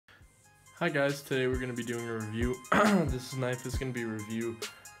Hi guys, today we're going to be doing a review. This knife is going to be a review.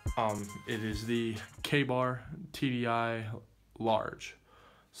 It is the K-Bar TDI large.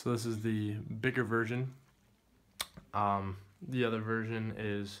 So this is the bigger version. The other version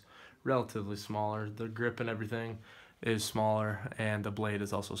is relatively smaller. The grip and everything is smaller and the blade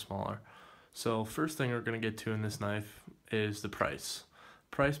is also smaller. So first thing we're going to get to in this knife is the price.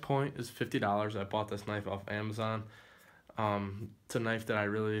 Price point is $50. I bought this knife off Amazon. It's a knife that I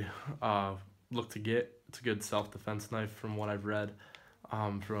really look to get. It's a good self-defense knife from what I've read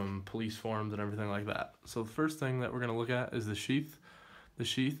from police forums and everything like that. So the first thing that we're going to look at is the sheath. The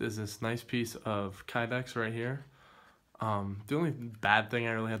sheath is this nice piece of Kydex right here. The only bad thing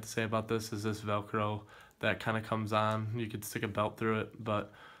I really have to say about this is this Velcro that kind of comes on. You could stick a belt through it,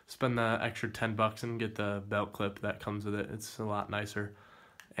 but spend the extra 10 bucks and get the belt clip that comes with it. It's a lot nicer,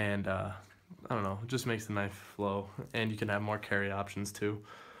 and I don't know, it just makes the knife flow, and you can have more carry options too.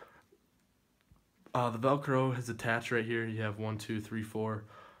 The Velcro is attached right here. You have 1, 2, 3, 4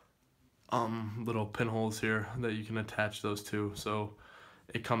 little pinholes here that you can attach those to. So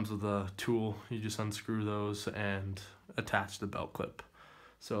it comes with a tool. You just unscrew those and attach the belt clip.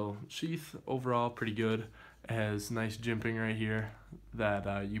 So sheath overall pretty good. It has nice jimping right here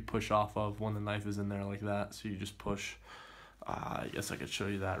that you push off of when the knife is in there like that. So you just push. I guess I could show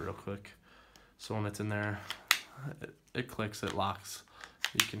you that real quick. So when it's in there, it clicks, it locks.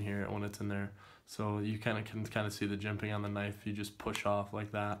 You can hear it when it's in there. So you can see the jimping on the knife. You just push off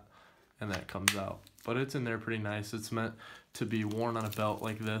like that, and that comes out. But it's in there pretty nice. It's meant to be worn on a belt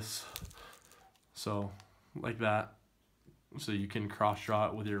like this. So like that. So you can cross draw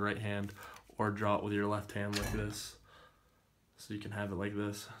it with your right hand or draw it with your left hand like this. So you can have it like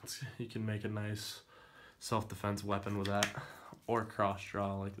this. You can make a nice self-defense weapon with that, or cross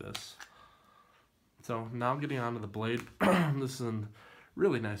draw like this. So now getting onto the blade. This is a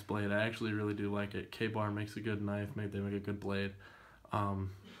really nice blade. I actually really do like it. K-Bar makes a good knife. Maybe they make a good blade.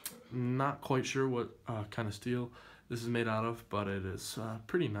 Not quite sure what kind of steel this is made out of, but it is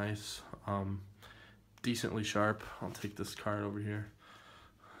pretty nice. Decently sharp. I'll take this card over here.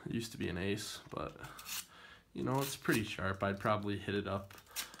 It used to be an ace, but you know, it's pretty sharp. I'd probably hit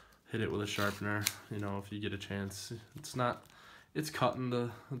it with a sharpener, you know, if you get a chance. It's cutting the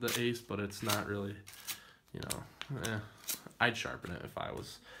ace, but it's not really, you know, I'd sharpen it if I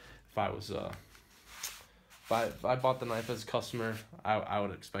bought the knife as a customer. I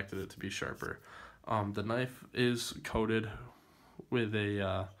would expected it to be sharper. The knife is coated with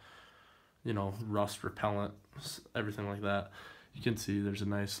a you know, rust repellent, everything like that. You can see there's a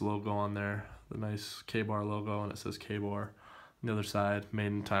nice logo on there, the nice K-Bar logo, and it says K-Bar. On the other side, made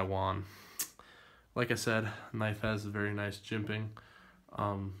in Taiwan. Like I said, the knife has a very nice jimping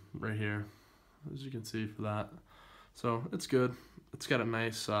right here, as you can see for that. So it's good. It's got a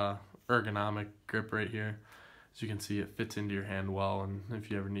nice ergonomic grip right here. As you can see, it fits into your hand well, and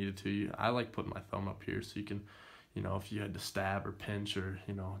if you ever needed to, I like putting my thumb up here so you can, you know, if you had to stab or pinch or,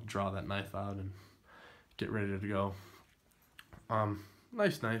 you know, draw that knife out and get ready to go.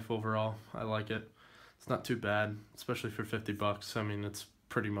 Nice knife overall. I like it. It's not too bad, especially for 50 bucks. I mean, it's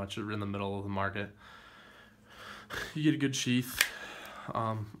pretty much in the middle of the market. You get a good sheath.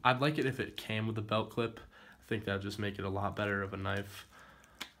 I'd like it if it came with a belt clip. I think that would just make it a lot better of a knife.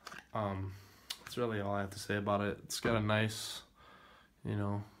 That's really all I have to say about it. It's got a nice, you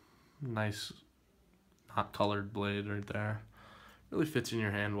know, nice not colored blade right there. Really fits in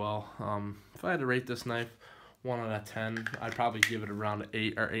your hand well. If I had to rate this knife 1 out of 10, I'd probably give it around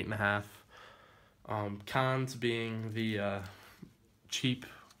 8 or 8.5. Cons being the cheap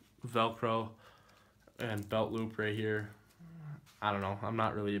Velcro and belt loop right here. I don't know, I'm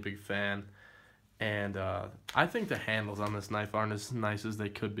not really a big fan. And I think the handles on this knife aren't as nice as they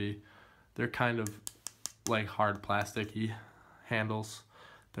could be. They're kind of like hard plasticky handles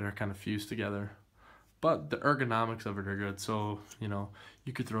that are kind of fused together. But the ergonomics of it are good, so, you know,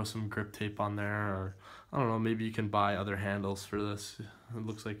 you could throw some grip tape on there, or, I don't know, maybe you can buy other handles for this. It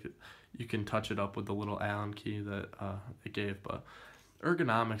looks like you can touch it up with the little Allen key that it gave, but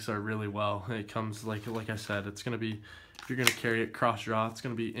ergonomics are really well. It comes, like I said, it's going to be, if you're going to carry it cross-draw, it's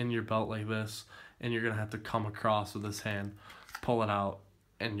going to be in your belt like this, and you're going to have to come across with this hand, pull it out,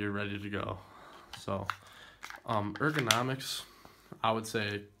 and you're ready to go. So, ergonomics, I would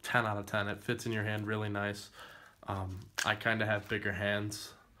say 10 out of 10. It fits in your hand really nice. I kind of have bigger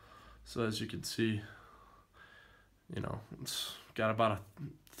hands, so as you can see, you know, it's got about a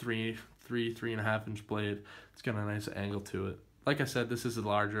 3.5 inch blade. It's got a nice angle to it. Like I said, this is the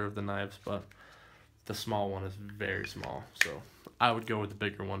larger of the knives, but the small one is very small, so I would go with the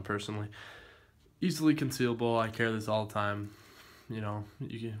bigger one personally. Easily concealable. I carry this all the time. You know,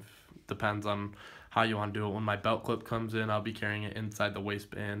 you can, depends on how you want to do it. When my belt clip comes in, I'll be carrying it inside the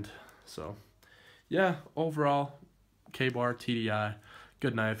waistband. So yeah, overall, K-Bar TDI,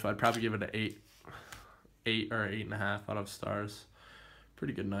 good knife. I'd probably give it an 8 or 8.5 out of stars.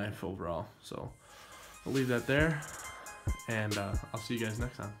 Pretty good knife overall. So I'll leave that there, and I'll see you guys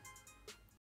next time.